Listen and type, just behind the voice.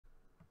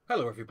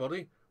Hello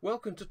everybody,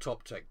 welcome to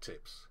Top Tech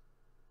Tips.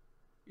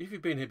 If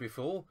you've been here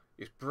before,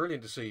 it's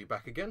brilliant to see you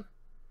back again.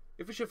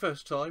 If it's your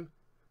first time,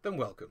 then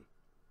welcome.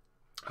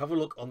 Have a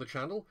look on the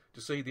channel to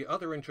see the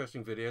other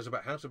interesting videos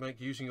about how to make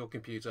using your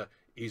computer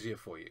easier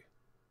for you.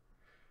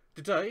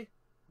 Today,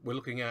 we're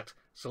looking at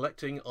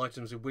selecting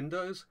items in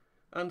Windows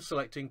and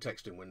selecting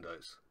text in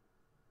Windows.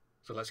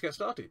 So let's get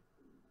started.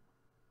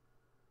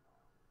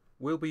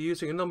 We'll be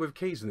using a number of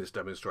keys in this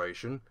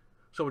demonstration,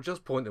 so I'll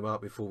just point them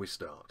out before we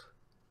start.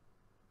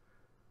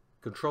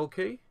 Control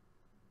key,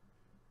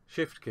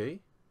 Shift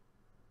key,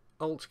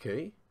 Alt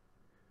key,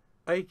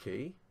 A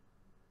key,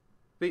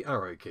 the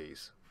arrow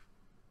keys.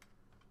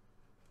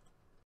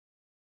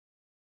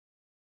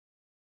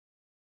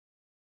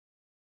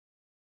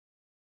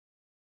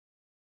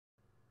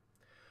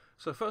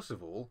 So first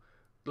of all,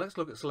 let's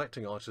look at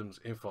selecting items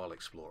in File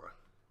Explorer.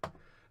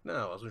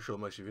 Now, as I'm sure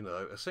most of you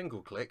know, a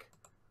single click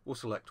will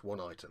select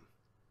one item.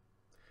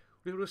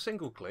 We do a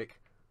single click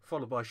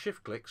followed by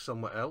shift click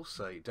somewhere else,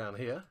 say down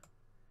here.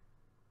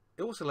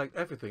 It will select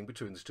everything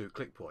between the two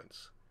click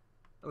points.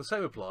 And the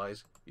same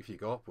applies if you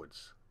go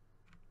upwards.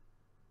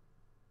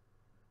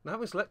 Now,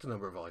 having selected a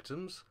number of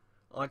items,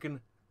 I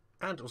can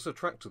add or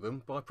subtract to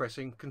them by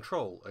pressing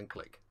Control and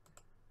click.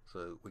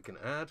 So we can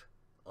add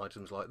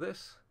items like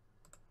this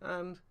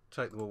and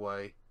take them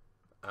away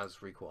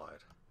as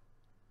required.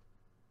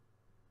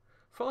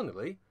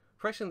 Finally,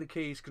 pressing the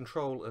keys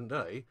Control and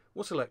A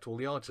will select all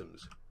the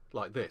items,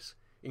 like this,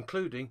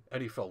 including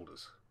any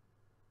folders.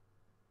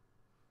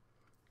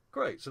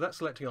 Great, so that's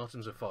selecting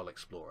items in File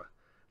Explorer.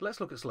 Let's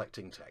look at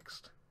selecting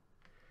text.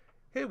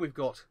 Here we've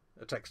got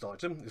a text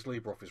item, this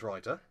LibreOffice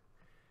Writer.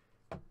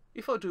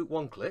 If I do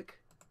one click,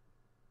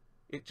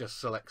 it just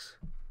selects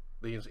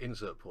the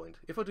insert point.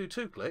 If I do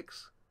two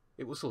clicks,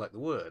 it will select the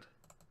word.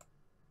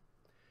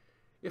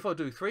 If I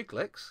do three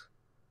clicks,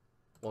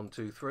 1,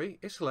 2, 3,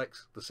 it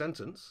selects the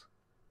sentence.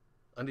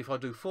 And if I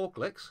do 4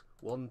 clicks,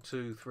 1,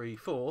 2, 3,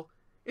 4,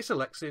 it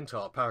selects the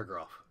entire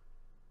paragraph.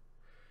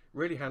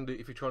 Really handy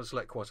if you try to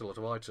select quite a lot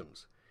of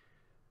items.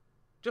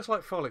 Just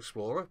like File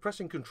Explorer,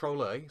 pressing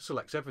Ctrl A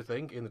selects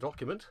everything in the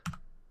document.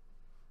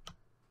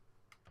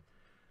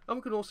 And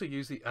we can also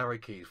use the arrow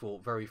keys for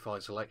very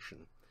fine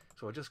selection.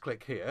 So I just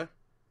click here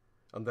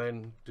and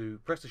then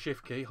press the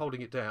Shift key,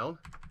 holding it down,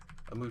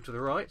 and move to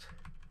the right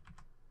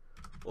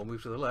or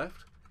move to the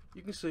left.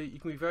 You can see you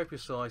can be very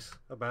precise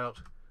about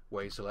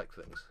where you select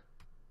things.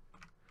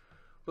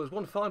 But there's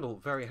one final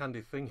very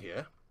handy thing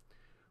here,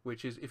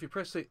 which is if you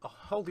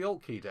hold the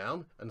Alt key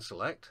down and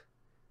select,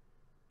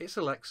 it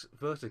selects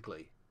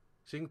vertically,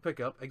 so you can pick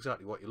up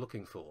exactly what you're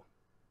looking for.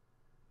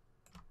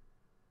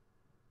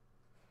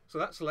 So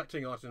that's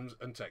selecting items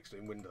and text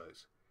in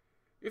Windows.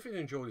 If you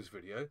enjoyed this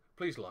video,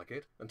 please like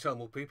it and tell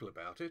more people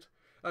about it,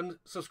 and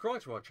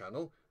subscribe to our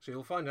channel so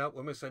you'll find out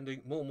when we're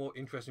sending more and more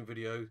interesting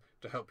videos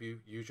to help you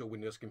use your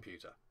Windows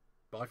computer.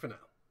 Bye for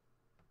now.